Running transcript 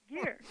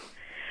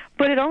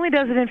but it only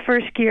does it in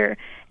first gear.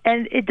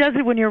 And it does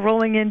it when you're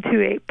rolling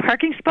into a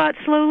parking spot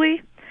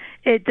slowly.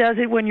 It does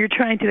it when you're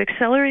trying to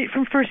accelerate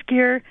from first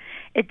gear.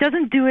 It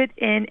doesn't do it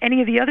in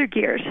any of the other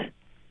gears.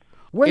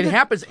 It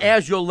happens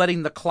as you're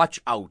letting the clutch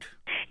out.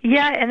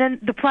 Yeah, and then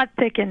the plot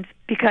thickens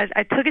because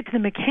I took it to the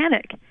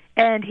mechanic,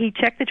 and he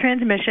checked the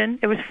transmission.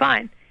 It was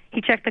fine.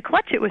 He checked the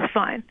clutch. It was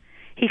fine.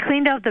 He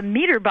cleaned out the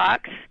meter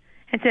box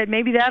and said,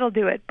 maybe that'll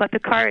do it. But the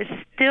car is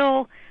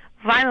still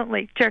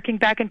violently jerking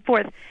back and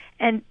forth.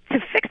 And to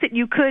fix it,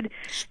 you could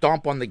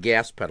stomp on the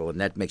gas pedal, and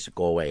that makes it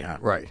go away, huh?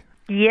 Right.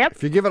 Yep.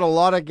 If you give it a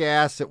lot of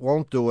gas, it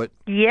won't do it.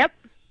 Yep.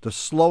 The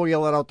slower you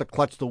let out the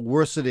clutch, the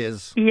worse it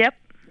is. Yep.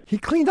 He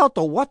cleaned out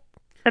the what?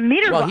 The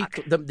meter box.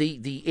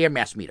 The air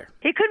mass meter.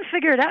 He couldn't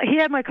figure it out. He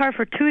had my car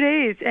for 2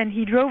 days, and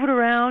he drove it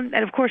around,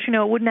 and of course,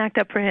 it wouldn't act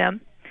up for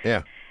him.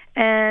 Yeah.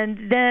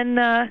 And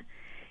then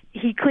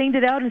he cleaned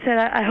it out and said,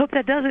 I hope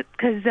that does it,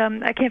 because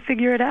I can't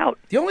figure it out.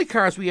 The only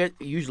cars we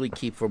usually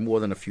keep for more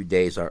than a few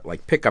days are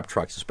like pickup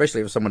trucks,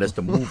 especially if someone has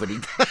to move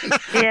anything.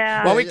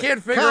 Yeah. Well, we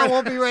can't figure Car it out.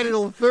 won't be ready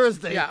till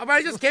Thursday. Yeah,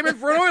 I just came in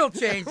for an oil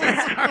change. We're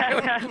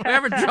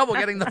having trouble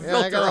getting the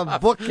filter I got a off.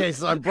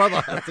 bookcase my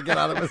brother has to get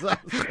out of his house.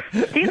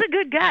 He's a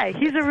good guy.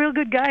 He's a real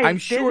good guy.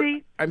 He's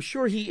busy. I'm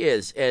sure he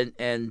is,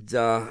 and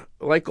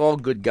like all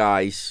good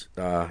guys,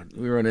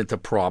 we run into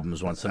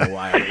problems once in a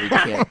while that we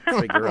can't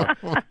figure out.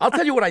 I'll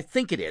tell you what I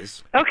think it is.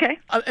 Okay.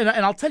 And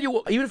I'll tell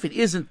you, even if it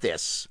isn't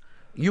this,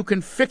 you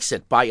can fix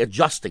it by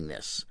adjusting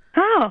this.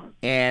 Oh.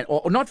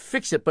 Or not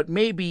fix it, but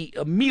maybe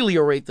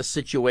ameliorate the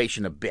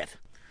situation a bit.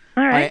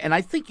 All right. And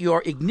I think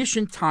your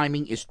ignition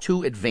timing is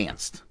too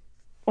advanced.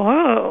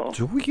 Oh.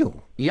 Do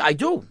you? Yeah, I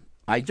do.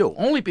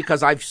 Only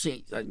because I've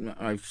set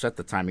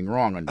the timing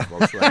wrong on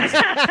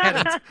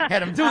Volkswagen.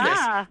 had him do this.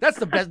 That's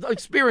the best.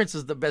 Experience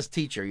is the best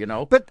teacher, you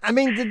know. But, I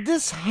mean, did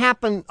this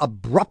happen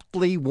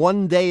abruptly?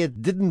 One day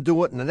it didn't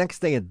do it, and the next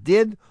day it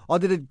did? Or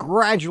did it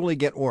gradually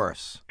get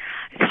worse?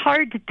 It's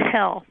hard to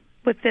tell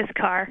with this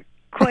car,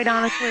 quite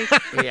honestly.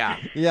 Yeah.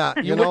 Yeah,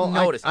 You wouldn't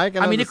notice. I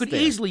can mean, it could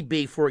understand. easily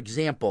be, for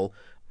example,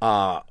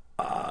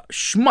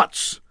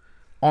 schmutz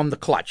on the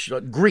clutch,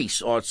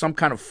 grease or some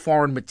kind of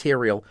foreign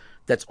material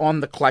that's on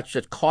the clutch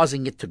that's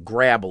causing it to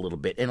grab a little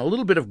bit. And a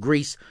little bit of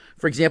grease,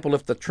 for example,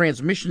 if the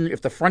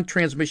front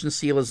transmission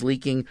seal is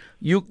leaking,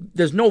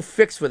 there's no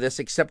fix for this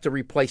except to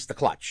replace the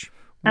clutch.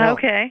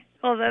 Okay.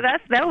 Well,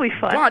 that'll be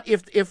fun. But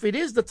if it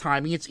is the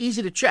timing, it's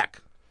easy to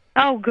check.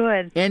 Oh,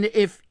 good. And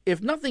if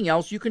nothing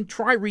else, you can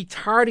try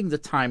retarding the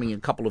timing a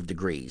couple of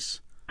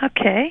degrees.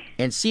 Okay.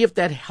 And see if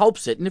that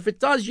helps it. And if it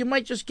does, you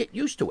might just get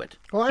used to it.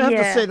 Well, I have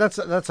to say that's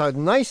a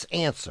nice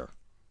answer.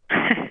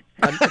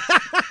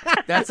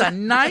 That's a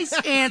nice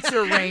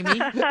answer, Ramey.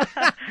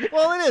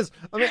 Well, it is.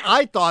 I mean,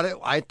 I thought it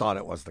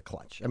was the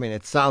clutch. I mean,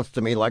 it sounds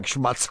to me like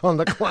schmutz on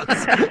the clutch.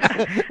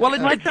 Well,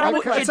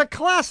 it's a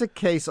classic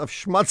case of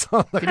schmutz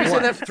on the clutch. Did you say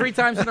that 3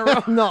 times in a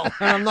row? No,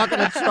 and I'm not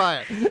going to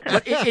try it.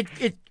 But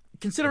it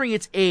considering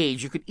its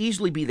age, you could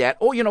easily be that.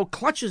 Oh,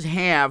 clutches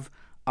have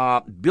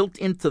built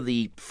into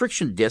the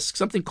friction disc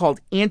something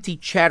called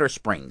anti-chatter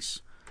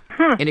springs.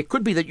 And it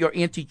could be that your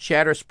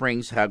anti-chatter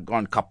springs have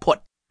gone kaput.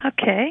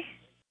 Okay.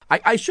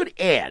 I should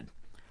add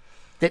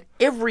that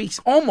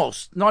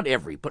almost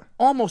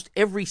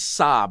every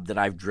Saab that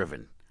I've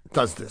driven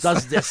does this.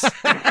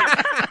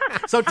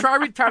 So try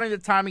retarding the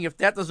timing. If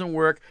that doesn't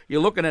work,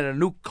 you're looking at a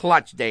new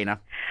clutch,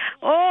 Dana.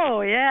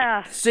 Oh,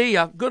 yeah. See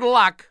ya. Good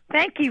luck.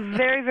 Thank you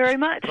very, very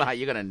much. Wow,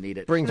 you're going to need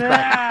it. Brings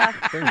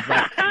back.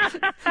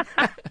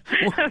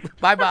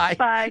 Bye-bye.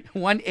 Bye.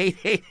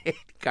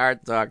 1-888-CAR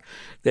TALK.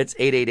 That's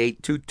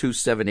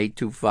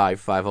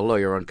 888-227-8255. Hello,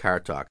 you're on Car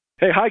Talk.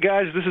 Hey, hi,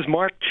 guys. This is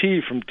Mark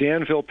T. from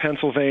Danville,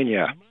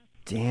 Pennsylvania.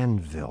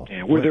 Danville.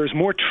 Yeah, where there's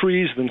more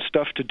trees than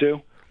stuff to do.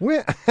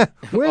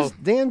 Where's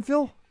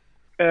Danville?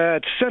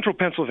 It's central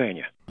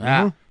Pennsylvania.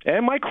 Ah.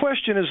 And my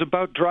question is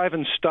about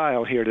driving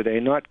style here today,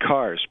 not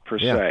cars per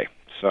se.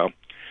 So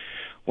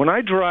when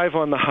I drive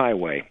on the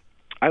highway,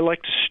 I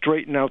like to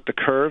straighten out the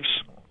curves.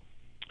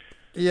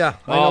 Yeah,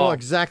 I know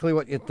exactly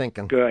what you're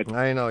thinking. Good.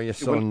 I know, you're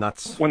so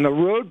nuts. When the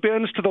road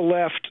bends to the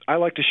left, I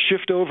like to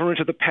shift over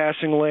into the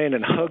passing lane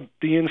and hug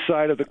the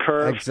inside of the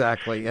curve.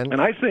 Exactly.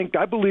 And I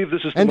believe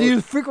this is And do you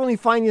frequently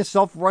find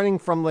yourself running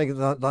from like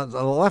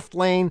the left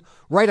lane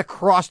right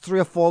across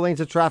 3 or 4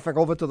 lanes of traffic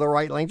over to the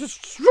right lane?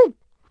 Just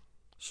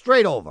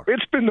straight over.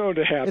 It's been known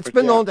to happen. It's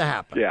been known to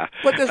happen. Yeah.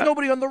 But there's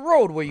nobody on the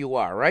road where you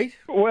are, right?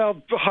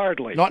 Well,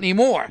 hardly. Not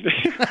anymore.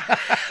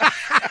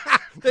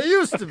 There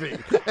used to be.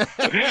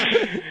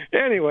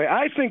 Anyway,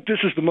 I think this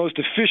is the most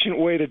efficient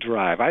way to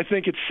drive. I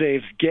think it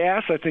saves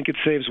gas. I think it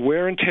saves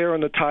wear and tear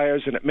on the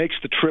tires, and it makes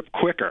the trip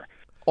quicker.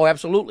 Oh,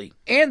 absolutely.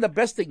 And the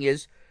best thing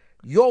is,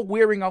 you're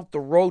wearing out the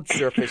road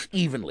surface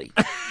evenly.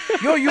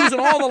 You're using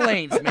all the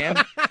lanes, man.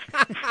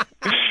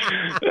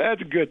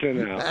 That's good to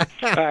know.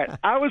 All right.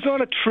 I was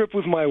on a trip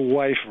with my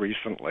wife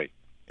recently.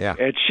 Yeah.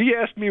 And she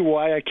asked me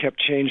why I kept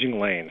changing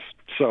lanes.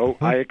 So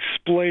I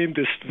explained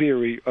this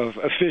theory of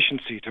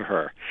efficiency to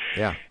her.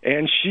 Yeah.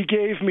 And she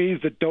gave me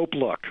the dope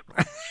look.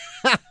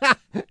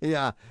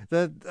 Yeah.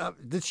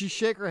 Did she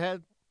shake her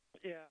head? Yeah.